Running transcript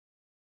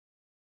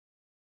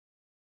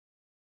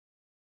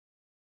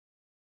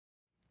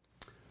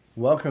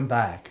Welcome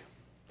back.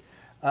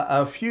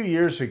 A few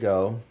years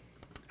ago,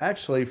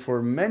 actually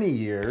for many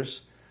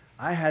years,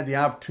 I had the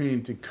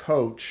opportunity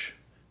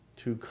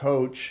to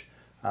coach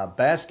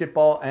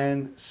basketball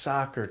and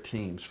soccer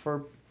teams.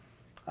 For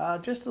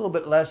just a little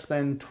bit less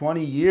than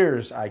 20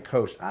 years I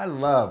coached. I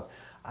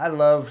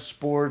love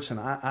sports, and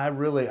I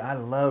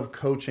love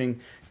coaching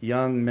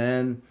young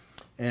men.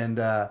 And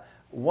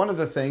one of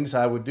the things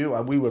I would do,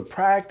 we would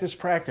practice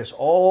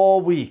all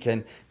week.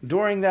 And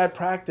during that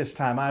practice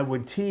time, I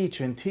would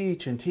teach and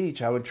teach and teach.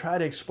 I would try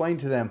to explain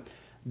to them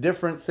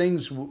different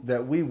things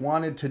that we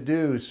wanted to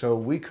do so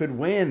we could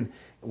win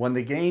when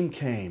the game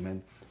came.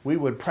 And we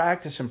would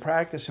practice and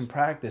practice and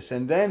practice.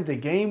 And then the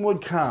game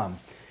would come.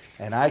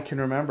 And I can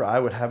remember I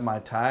would have my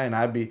tie, and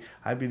I'd be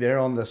there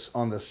on the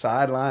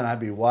sideline. I'd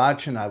be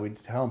watching. I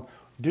would tell them,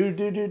 do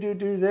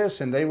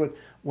this. And they would,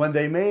 when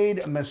they made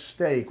a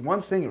mistake,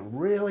 one thing that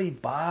really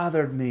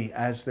bothered me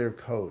as their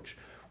coach,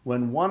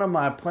 when one of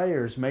my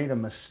players made a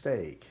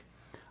mistake,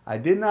 I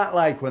did not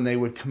like when they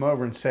would come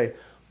over and say,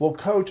 well,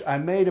 coach, I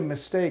made a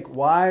mistake.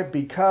 Why?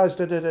 Because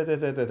da da da da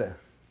da da.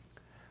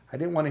 I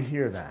didn't want to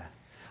hear that.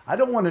 I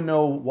don't want to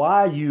know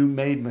why you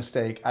made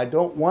mistake. I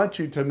don't want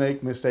you to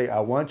make mistake. I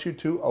want you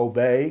to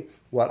obey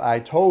what I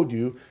told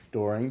you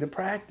during the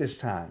practice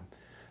time.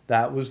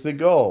 That was the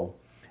goal.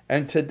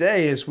 And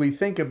today, as we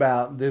think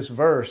about this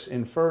verse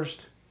in 1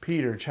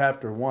 Peter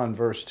chapter 1,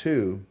 verse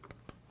 2,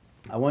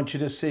 I want you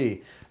to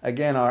see,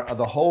 again,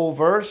 the whole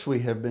verse we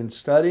have been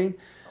studying.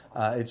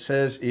 It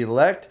says,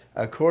 elect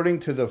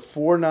according to the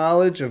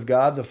foreknowledge of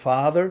God the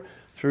Father,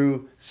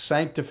 through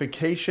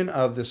sanctification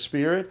of the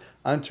Spirit,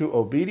 unto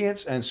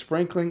obedience and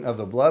sprinkling of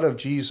the blood of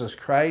Jesus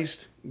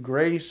Christ,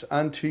 grace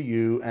unto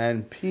you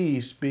and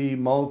peace be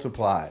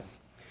multiplied.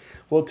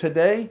 Well,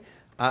 today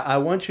I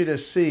want you to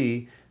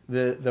see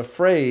the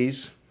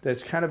phrase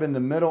that's kind of in the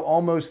middle,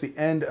 almost the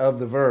end of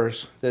the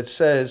verse, that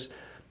says,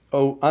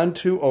 oh,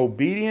 unto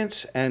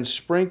obedience and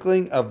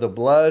sprinkling of the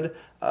blood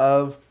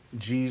of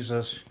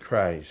Jesus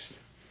Christ.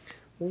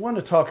 We want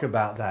to talk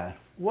about that.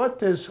 What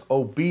does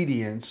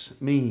obedience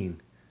mean?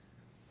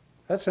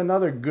 That's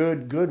another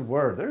good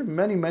word. There are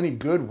many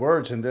good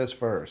words in this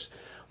verse.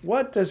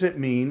 What does it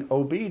mean,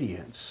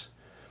 obedience?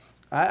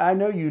 I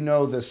know you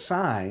know the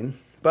sign,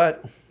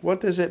 but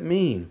what does it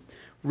mean?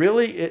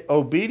 Really,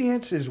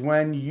 obedience is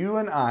when you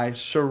and I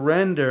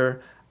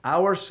surrender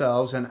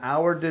ourselves and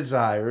our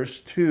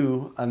desires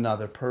to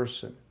another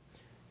person.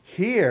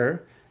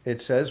 Here, it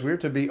says we're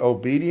to be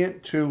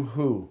obedient to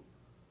who?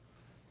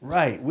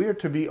 Right, we are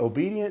to be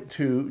obedient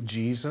to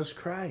Jesus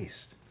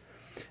Christ.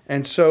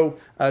 And so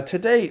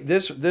today,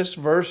 this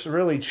verse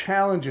really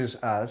challenges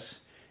us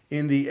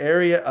in the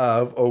area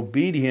of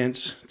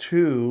obedience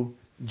to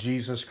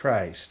Jesus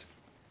Christ.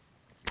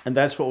 And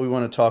that's what we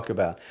want to talk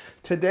about.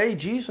 Today,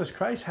 Jesus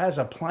Christ has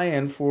a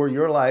plan for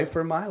your life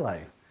or my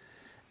life.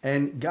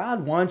 And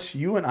God wants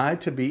you and I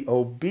to be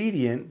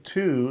obedient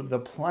to the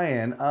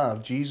plan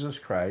of Jesus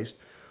Christ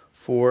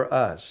for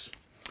us.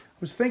 I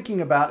was thinking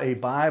about a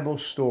Bible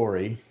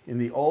story in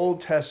the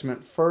Old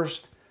Testament, 1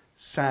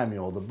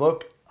 Samuel, the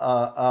book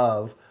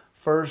of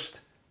 1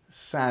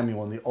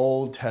 Samuel in the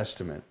Old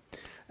Testament.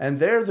 And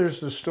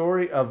there's the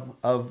story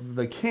of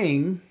the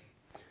king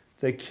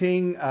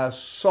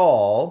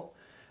Saul,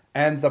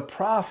 and the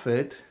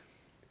prophet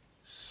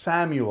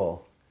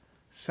Samuel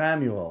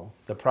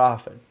the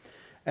prophet.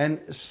 And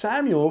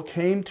Samuel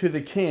came to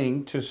the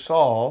king, to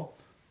Saul,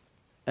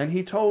 and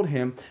he told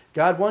him,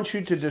 God wants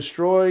you to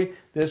destroy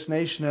this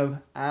nation of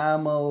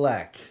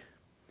Amalek.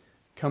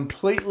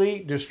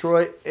 Completely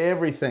destroy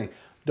everything.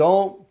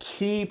 Don't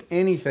keep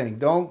anything.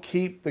 Don't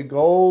keep the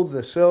gold,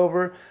 the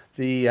silver,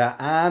 the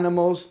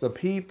animals, the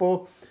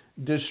people.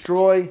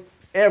 Destroy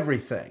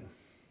everything.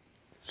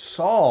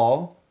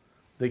 Saul,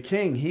 the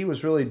king, he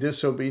was really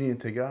disobedient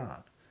to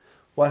God.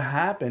 What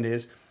happened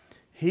is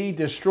he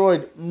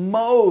destroyed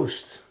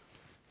most,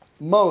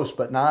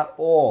 but not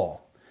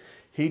all.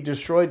 He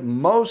destroyed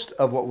most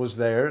of what was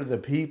there, the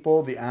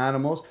people, the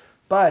animals,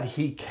 but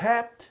he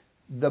kept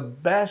the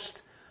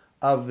best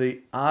of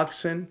the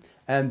oxen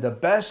and the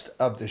best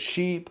of the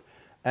sheep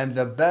and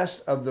the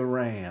best of the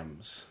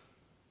rams.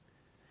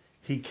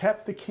 He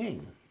kept the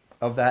king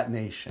of that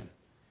nation.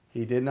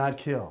 He did not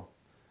kill,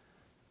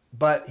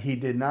 but he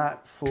did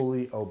not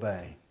fully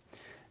obey.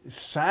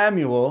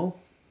 Samuel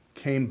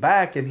came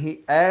back and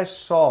he asked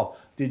Saul,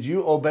 did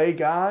you obey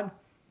God?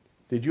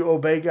 Did you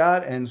obey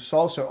God? And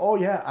Saul said, oh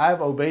yeah,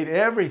 I've obeyed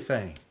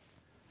everything.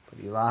 But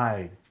he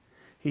lied.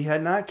 He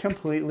had not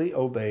completely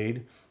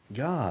obeyed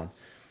God.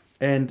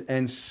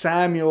 And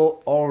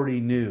Samuel already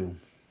knew.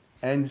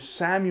 And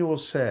Samuel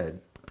said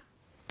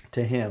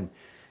to him,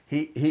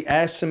 he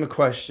asked him a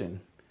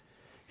question.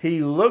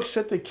 He looks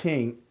at the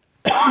king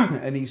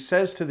and he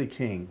says to the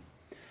king,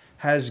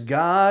 has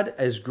God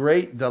as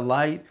great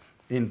delight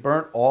in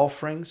burnt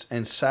offerings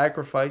and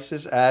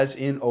sacrifices as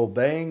in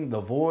obeying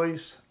the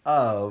voice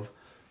of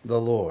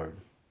the Lord?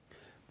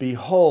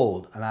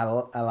 Behold, and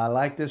I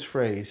like this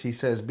phrase, he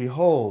says,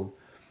 behold,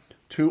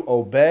 to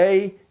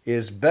obey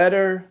is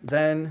better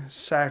than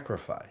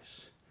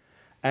sacrifice,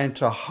 and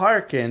to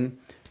hearken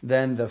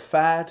than the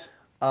fat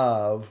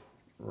of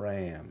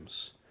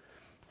rams.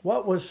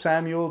 What was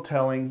Samuel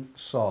telling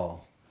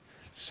Saul?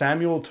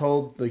 Samuel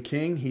told the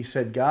king, he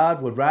said,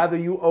 God would rather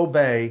you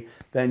obey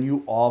than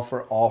you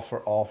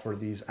offer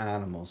these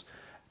animals.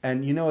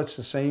 And you know, it's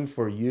the same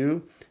for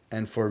you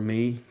and for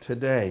me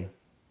today.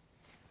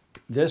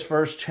 This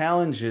verse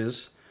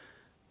challenges,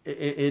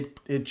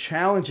 it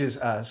challenges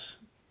us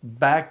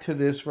back to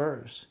this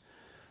verse.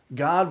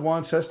 God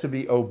wants us to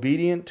be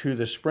obedient to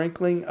the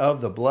sprinkling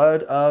of the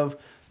blood of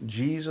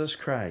Jesus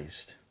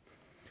Christ.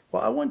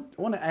 Well, I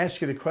want to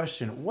ask you the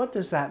question, what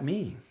does that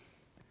mean?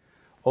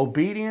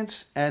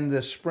 Obedience and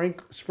the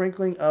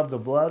sprinkling of the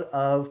blood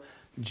of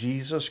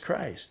Jesus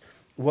Christ.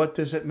 What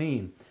does it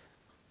mean?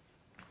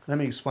 Let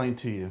me explain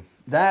to you.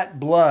 That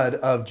blood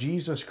of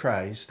Jesus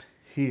Christ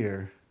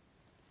here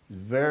is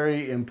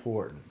very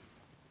important.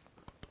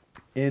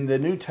 In the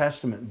New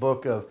Testament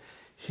book of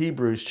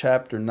Hebrews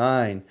chapter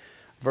 9,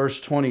 verse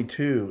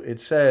 22, it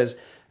says,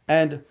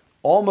 and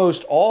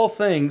almost all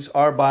things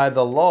are by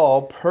the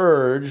law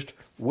purged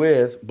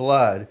with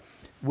blood.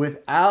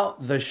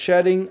 Without the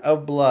shedding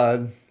of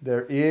blood,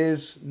 there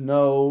is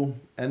no,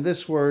 and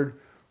this word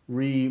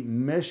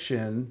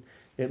remission,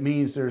 it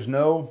means there's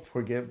no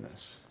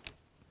forgiveness.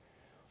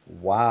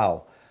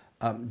 Wow.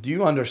 Do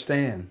you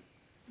understand?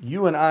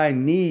 You and I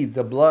need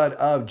the blood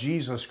of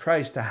Jesus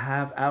Christ to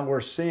have our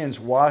sins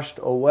washed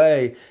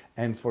away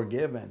and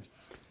forgiven.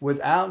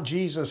 Without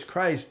Jesus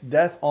Christ,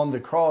 death on the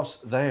cross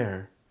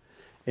there,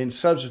 in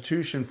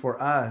substitution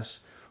for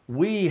us,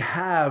 we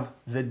have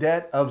the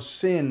debt of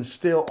sin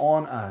still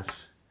on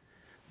us.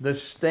 The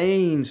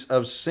stains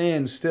of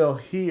sin still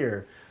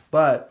here.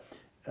 But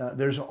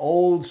there's an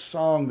old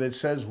song that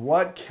says,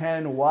 what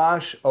can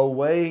wash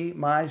away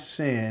my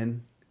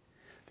sin?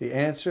 The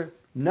answer,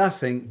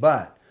 nothing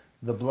but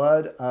the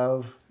blood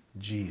of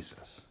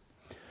Jesus.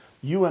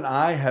 You and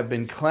I have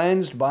been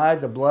cleansed by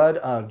the blood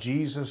of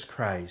Jesus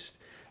Christ.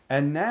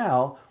 And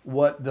now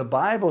what the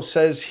Bible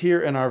says here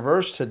in our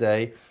verse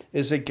today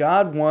is that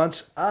God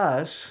wants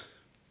us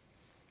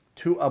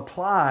to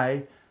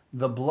apply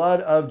the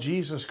blood of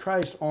Jesus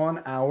Christ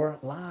on our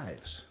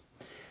lives.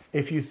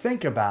 If you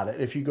think about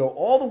it, if you go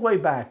all the way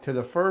back to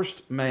the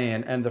first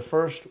man and the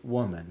first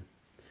woman,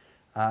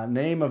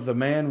 name of the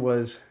man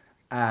was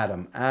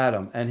Adam,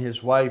 and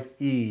his wife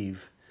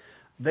Eve.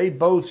 They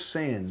both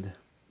sinned.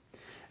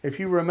 If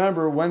you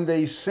remember, when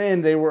they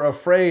sinned, they were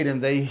afraid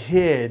and they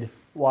hid.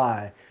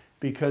 Why?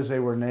 Because they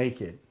were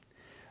naked.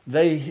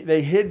 They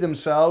hid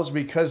themselves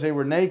because they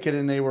were naked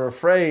and they were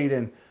afraid.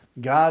 And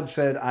God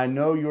said, I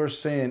know your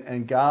sin.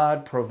 And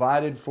God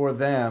provided for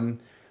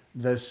them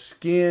the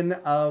skin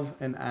of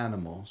an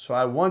animal. So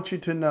I want you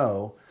to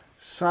know,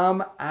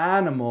 some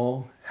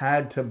animal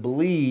had to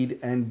bleed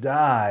and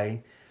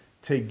die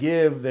to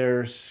give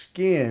their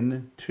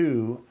skin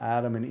to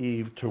Adam and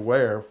Eve to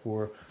wear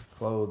for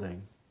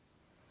clothing.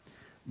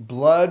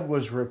 Blood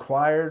was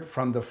required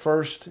from the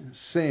first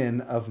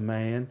sin of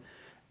man,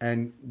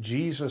 and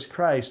Jesus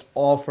Christ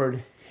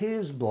offered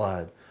his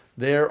blood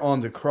there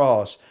on the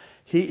cross.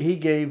 He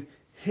gave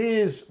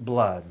his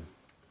blood,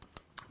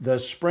 the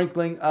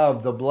sprinkling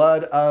of the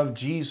blood of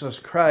Jesus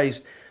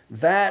Christ.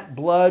 That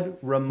blood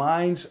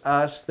reminds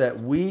us that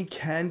we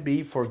can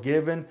be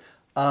forgiven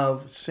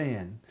of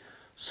sin.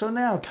 So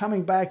now,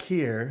 coming back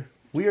here,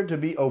 we are to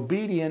be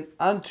obedient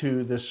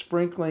unto the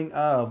sprinkling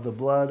of the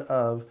blood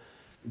of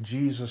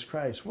Jesus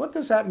Christ. What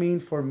does that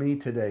mean for me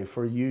today,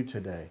 for you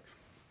today?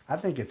 I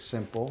think it's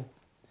simple.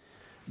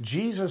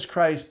 Jesus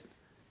Christ's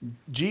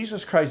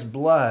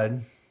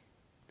blood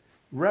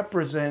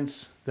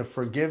represents the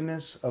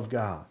forgiveness of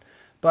God.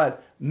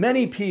 But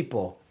many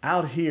people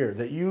out here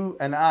that you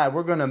and I,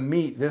 we're going to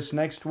meet this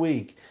next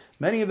week,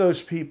 many of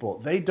those people,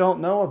 they don't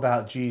know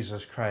about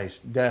Jesus Christ's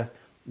death,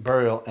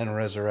 burial, and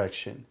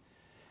resurrection.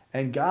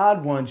 And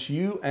God wants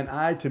you and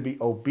I to be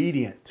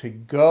obedient, to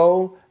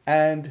go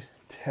and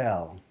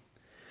tell.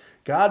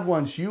 God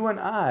wants you and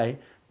I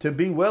to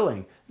be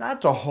willing,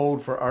 not to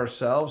hold for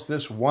ourselves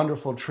this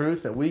wonderful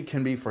truth that we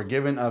can be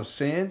forgiven of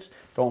sins.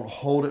 Don't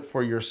hold it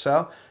for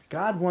yourself.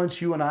 God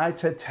wants you and I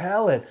to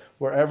tell it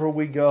wherever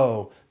we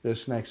go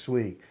this next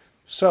week.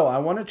 So I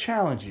want to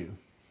challenge you.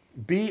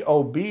 Be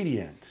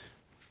obedient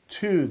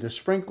to the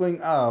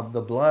sprinkling of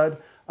the blood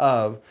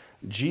of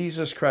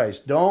Jesus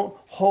Christ. Don't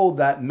hold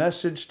that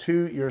message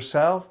to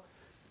yourself.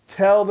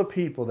 Tell the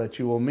people that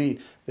you will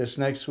meet this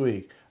next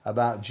week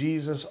about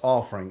Jesus'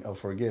 offering of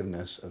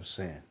forgiveness of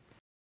sin.